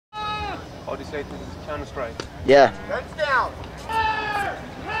How do you say this is Counterstrike? Yeah. Guns down.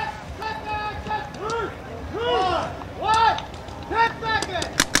 What? 10 seconds.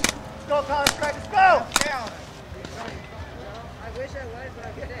 Let's go, Counterstrike. Let's go. Down. I wish I was, but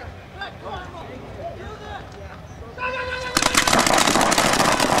I couldn't.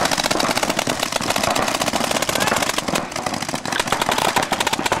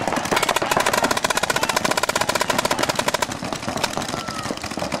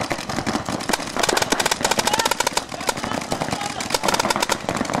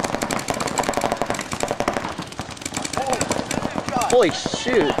 Holy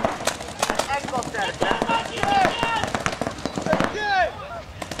shoot.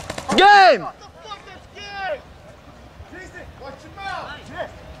 Game!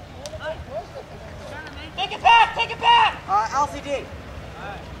 Take it back! Take it back! LCD.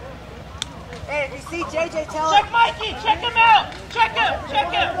 Hey, if you see JJ, tell him. Check Mikey! Check him out! Check him!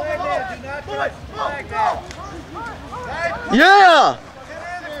 Check him! Yeah!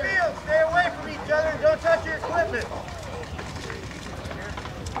 Get in the field. Stay away from each other and don't touch your equipment.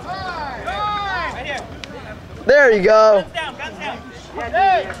 Right here. There you go. Guns down, guns down.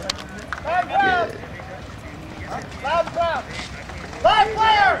 Hey! Time down! Loud crowd! 5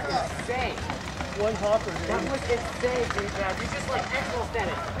 players! Insane. One hopper, dude. That was insane, dude. You just like X-Wolf at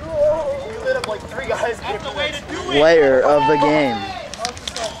it. You lit up like 3 guys. That's the way to do it! Player of the game.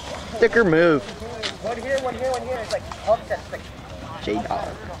 Sticker move. One here, one here, one here. It's like upset. It's like J-Dog.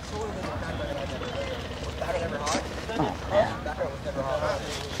 Oh, man.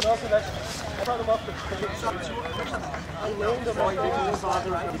 also, that's, I brought them up to I learned them all. I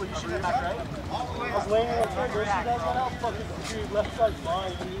was laying in the trigger. You guys got out. Fucking dude, left side's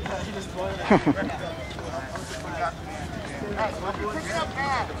mine. He just running. Pick it up,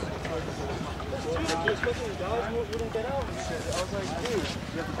 man.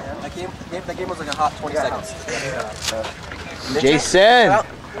 That game was like a hot 20 seconds. Jason!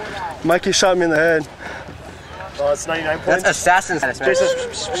 Mikey shot me in the head. Oh, it's 99 points. That's assassin status, man.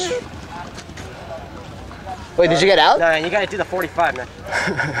 Wait, did you get out? Nah, you gotta do the 45, man.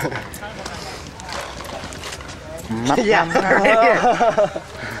 Yeah.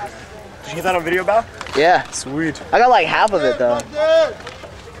 Did you get that on video, Bow? Yeah. Sweet. I got like half of it though.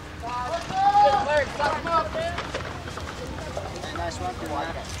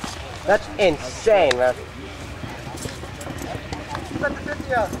 That's insane, man.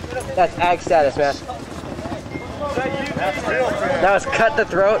 That's ag status, man. That's real, man. That was cut the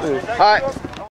throat and... Alright.